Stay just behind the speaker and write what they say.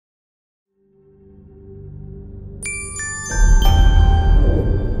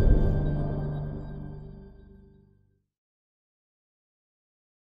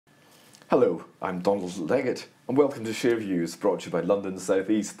Hello, I'm Donald Leggett, and welcome to Share Views, brought to you by London South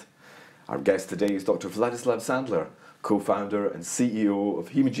East. Our guest today is Dr Vladislav Sandler, co-founder and CEO of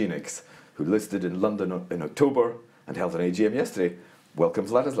HemoGenyx, who listed in London in October and held an AGM yesterday. Welcome,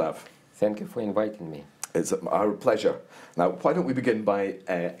 Vladislav. Thank you for inviting me. It's our pleasure. Now, why don't we begin by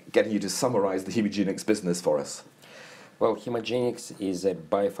getting you to summarise the HemoGenyx business for us? Well, HemoGenyx is a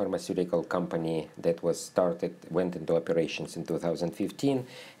biopharmaceutical company that went into operations in 2015,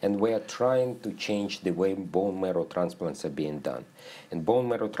 and we are trying to change the way bone marrow transplants are being done. And bone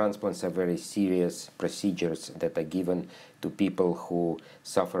marrow transplants are very serious procedures that are given to people who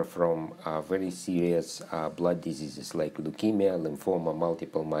suffer from very serious blood diseases like leukemia, lymphoma,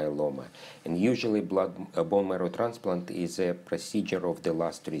 multiple myeloma. And usually bone marrow transplant is a procedure of the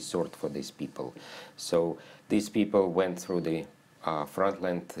last resort for these people. So these people went through the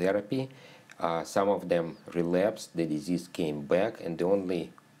frontline therapy. Some of them relapsed, the disease came back, and the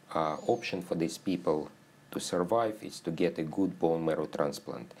only option for these people to survive is to get a good bone marrow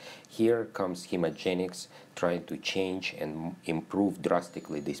transplant. Here comes HemoGenyx trying to change and improve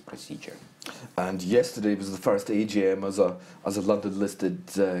drastically this procedure. And yesterday was the first AGM as a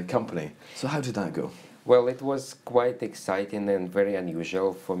London-listed company. So how did that go? Well, it was quite exciting and very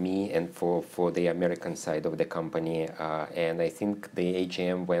unusual for me and for the American side of the company. And I think the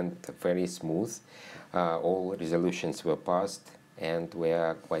AGM went very smooth. All resolutions were passed, and we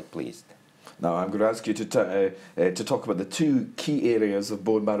are quite pleased. Now, I'm going to ask you to talk about the two key areas of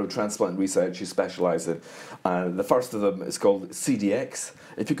bone marrow transplant research you specialise in. The first of them is called CDX.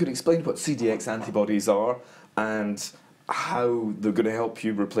 If you could explain what CDX antibodies are and how they're going to help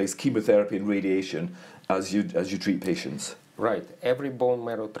you replace chemotherapy and radiation as you treat patients. Right. Every bone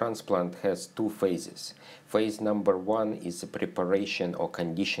marrow transplant has two phases. Phase number one is the preparation or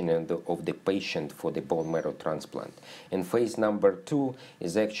conditioning of the patient for the bone marrow transplant. And phase number two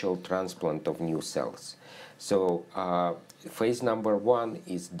is actual transplant of new cells. So phase number one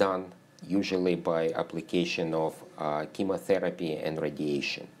is done usually by application of chemotherapy and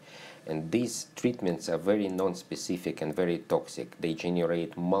radiation. And these treatments are very non-specific and very toxic. They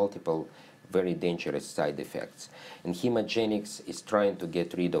generate multiple very dangerous side effects. And HemoGenyx is trying to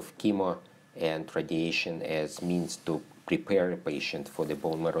get rid of chemo and radiation as means to prepare a patient for the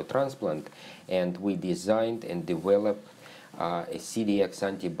bone marrow transplant. And we designed and developed a CDX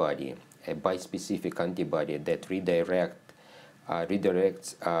antibody, a bispecific antibody that redirects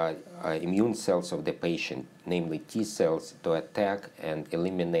immune cells of the patient, namely T cells, to attack and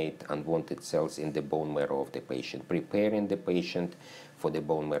eliminate unwanted cells in the bone marrow of the patient, preparing the patient for the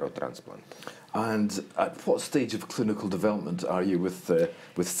bone marrow transplant. And at what stage of clinical development are you with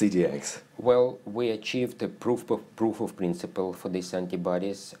CDX? Well, we achieved a proof of principle for these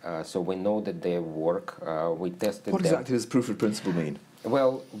antibodies, so we know that they work. We tested them. What exactly does proof of principle mean?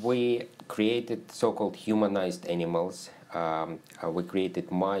 Well, we created so-called humanized animals. We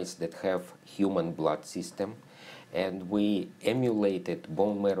created mice that have human blood system, and we emulated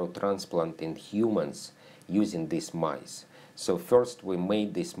bone marrow transplant in humans using these mice. So first we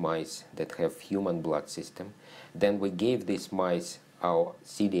made these mice that have human blood system. Then we gave these mice our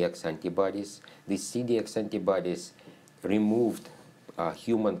CDX antibodies. These CDX antibodies removed a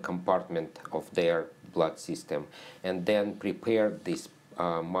human compartment of their blood system and then prepared these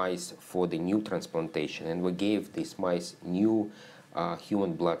mice for the new transplantation. And we gave these mice new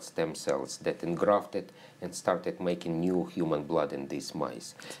human blood stem cells that engrafted and started making new human blood in these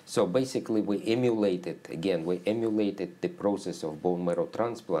mice. So basically we emulated the process of bone marrow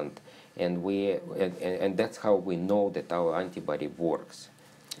transplant, and that's how we know that our antibody works.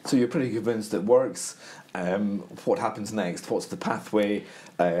 So you're pretty convinced it works. What happens next? What's the pathway?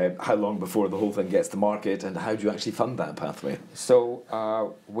 How long before the whole thing gets to market, and how do you actually fund that pathway? So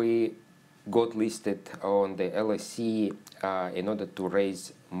we got listed on the LSE in order to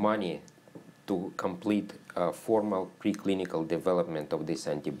raise money to complete formal preclinical development of these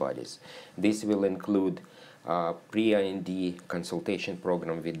antibodies. This will include pre-IND consultation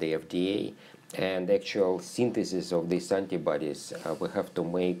program with the FDA and actual synthesis of these antibodies. We have to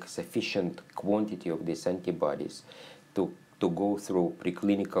make sufficient quantity of these antibodies to go through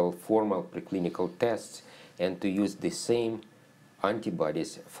formal preclinical tests and to use the same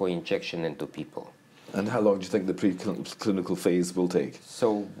antibodies for injection into people. And how long do you think the preclinical phase will take?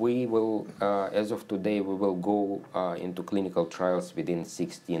 So we will, as of today, we will go into clinical trials within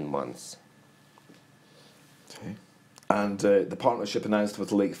 16 months. Okay. And the partnership announced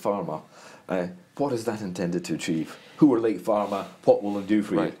with Lake Pharma, what is that intended to achieve? Who are Lake Pharma? What will it do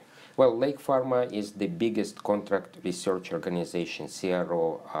for you? Well, Lake Pharma is the biggest contract research organization,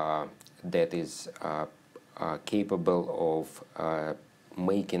 CRO, that is capable of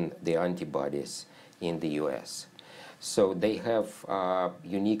making the antibodies in the US. So they have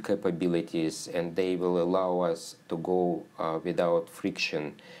unique capabilities, and they will allow us to go without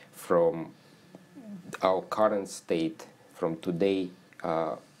friction from our current state, from today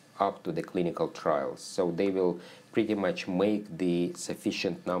up to the clinical trials. So they will pretty much make the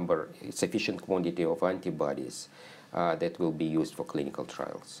sufficient quantity of antibodies that will be used for clinical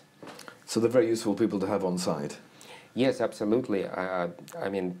trials. So they're very useful people to have on site. Yes, absolutely. I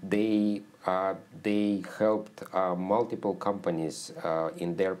mean, they helped multiple companies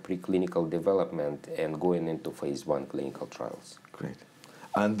in their preclinical development and going into phase 1 clinical trials. Great.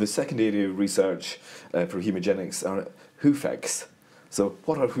 And the second area of research for HemoGenyx are Hu-PHECS. So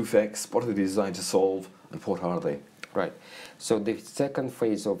what are Hu-PHECS? What are they designed to solve, and what are they? Right. So the second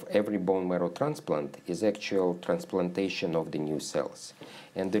phase of every bone marrow transplant is actual transplantation of the new cells.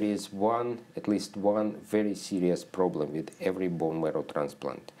 And there is at least one very serious problem with every bone marrow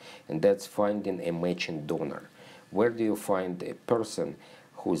transplant, and that's finding a matching donor. Where do you find a person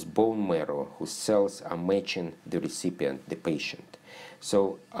whose bone marrow, whose cells are matching the recipient, the patient?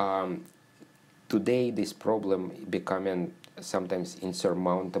 So today this problem becoming sometimes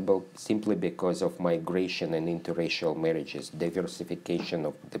insurmountable simply because of migration and interracial marriages, diversification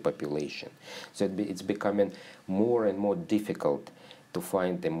of the population. So it's becoming more and more difficult to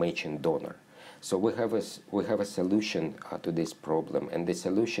find a matching donor. So we have a solution to this problem, and the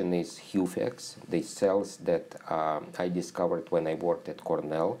solution is Hu-PHECS, the cells that I discovered when I worked at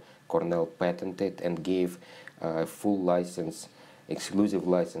Cornell. Cornell patented and gave full license, exclusive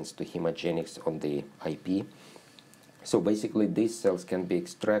license to HemoGenyx on the IP. So basically these cells can be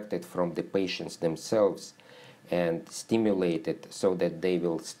extracted from the patients themselves and stimulated so that they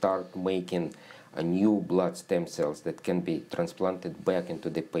will start making new blood stem cells that can be transplanted back into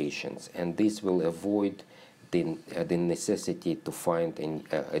the patients, and this will avoid the necessity to find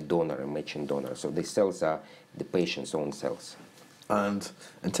a donor, a matching donor. So the cells are the patient's own cells. And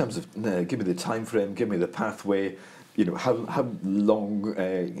in terms of, give me the time frame, give me the pathway. You know, how long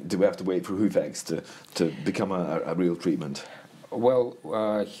do we have to wait for Hu-PHECS to become a real treatment? Well,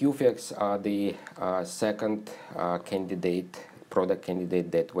 Hu-PHECS are the second product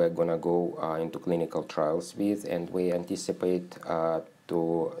candidate that we're going to go into clinical trials with, and we anticipate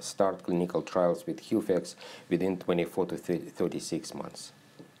to start clinical trials with Hu-PHECS within 24 to 36 months.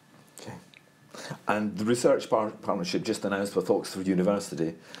 Okay. And the research partnership just announced with Oxford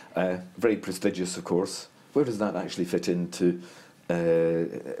University, very prestigious, of course. Where does that actually fit into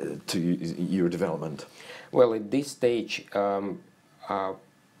to your development? Well, at this stage,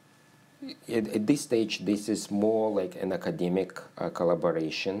 this is more like an academic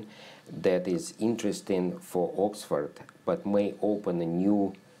collaboration that is interesting for Oxford, but may open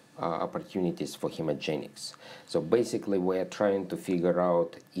new opportunities for HemoGenyx. So basically, we're trying to figure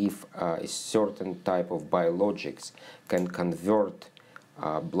out if a certain type of biologics can convert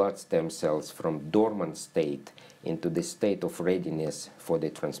blood stem cells from dormant state into the state of readiness for the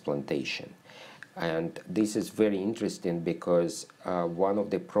transplantation. And this is very interesting because one of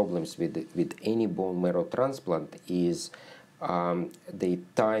the problems with any bone marrow transplant is the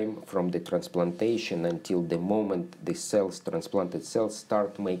time from the transplantation until the moment the transplanted cells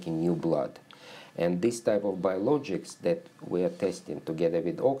start making new blood. And this type of biologics that we are testing together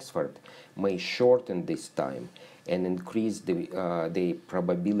with Oxford may shorten this time and increase the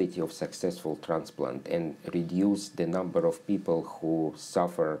probability of successful transplant and reduce the number of people who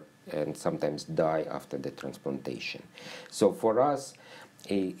suffer and sometimes die after the transplantation. So for us,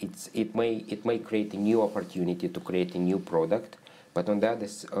 it may create a new opportunity to create a new product, but on the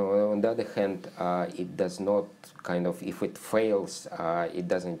other hand, it does not if it fails, it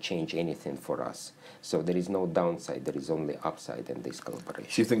doesn't change anything for us. So there is no downside, there is only upside in this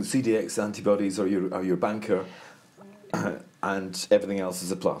collaboration. So you think CDX antibodies are your banker, and everything else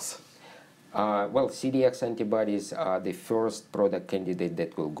is a plus? Well, CDX antibodies are the first product candidate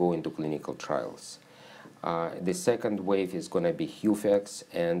that will go into clinical trials. The second wave is going to be Hu-PHECS,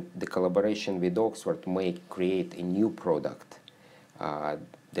 and the collaboration with Oxford may create a new product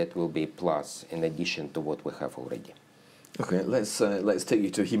that will be a plus in addition to what we have already. Okay, let's take you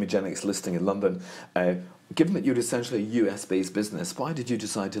to HemoGenyx listing in London. Given that you're essentially a US-based business, why did you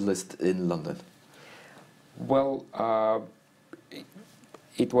decide to list in London? Well,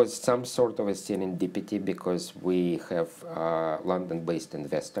 it was some sort of a serendipity because we have London-based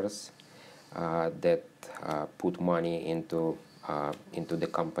investors that put money into the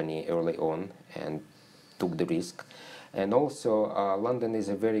company early on and took the risk. And also, London is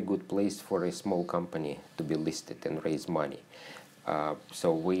a very good place for a small company to be listed and raise money.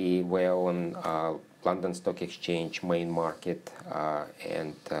 So we were on London Stock Exchange main market,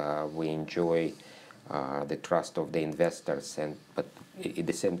 and we enjoy the trust of the investors. But at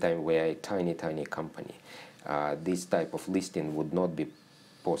the same time, we are a tiny company. This type of listing would not be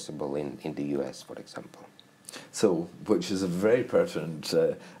possible in the US, for example. So, which is a very pertinent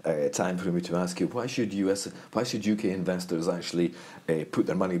time for me to ask you, why should UK investors actually put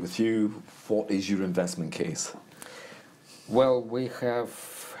their money with you? What is your investment case? Well, we have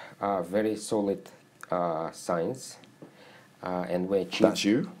very solid science, and we achieve... That's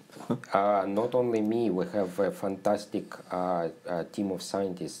you? Not only me, we have a fantastic team of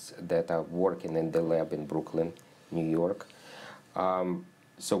scientists that are working in the lab in Brooklyn, New York.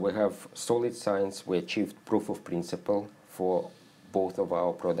 So we have solid science. We achieved proof of principle for both of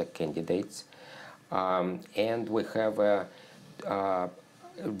our product candidates. And we have a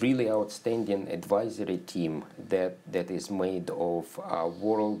really outstanding advisory team that is made of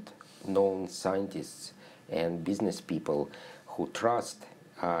world-known scientists and business people who trust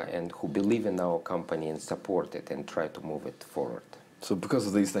and who believe in our company and support it and try to move it forward. So because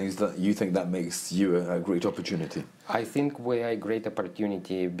of these things, that you think that makes you a great opportunity? I think we are a great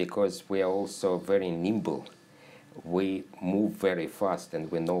opportunity because we are also very nimble. We move very fast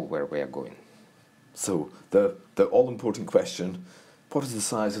and we know where we are going. So the all-important question, what is the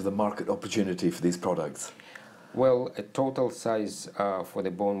size of the market opportunity for these products? Well, a total size for the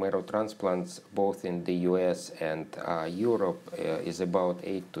bone marrow transplants, both in the US and Europe, is about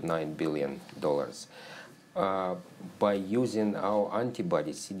 $8 to $9 billion. By using our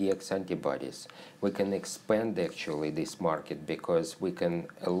antibodies, CDX antibodies, we can expand actually this market because we can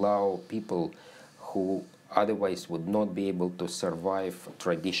allow people who otherwise would not be able to survive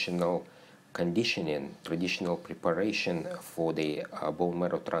traditional conditioning, traditional preparation for the bone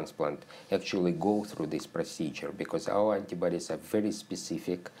marrow transplant, actually go through this procedure because our antibodies are very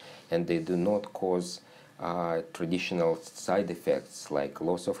specific and they do not cause traditional side effects like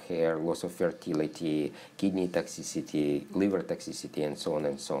loss of hair, loss of fertility, kidney toxicity, liver toxicity, and so on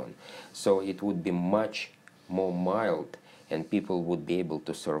and so on. So it would be much more mild and people would be able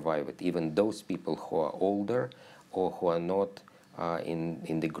to survive it, even those people who are older or who are not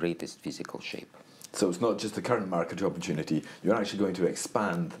in the greatest physical shape. So it's not just the current market opportunity, you're actually going to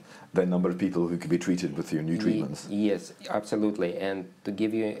expand the number of people who could be treated with your new treatments. Yes, absolutely. And to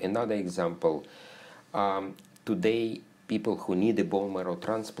give you another example, today people who need a bone marrow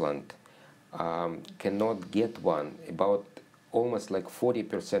transplant cannot get one. About almost like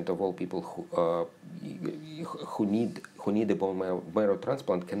 40% of all people who need a bone marrow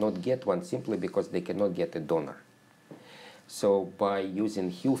transplant cannot get one simply because they cannot get a donor. So by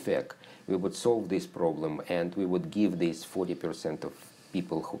using Hu-PHEC, we would solve this problem and we would give these 40% of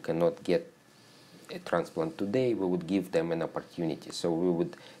people who cannot get a transplant today, we would give them an opportunity. So we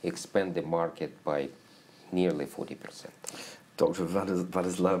would expand the market by nearly 40%. Dr.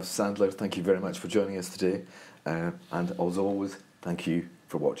 Vladislav Sandler, thank you very much for joining us today. And as always, thank you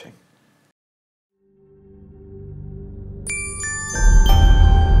for watching.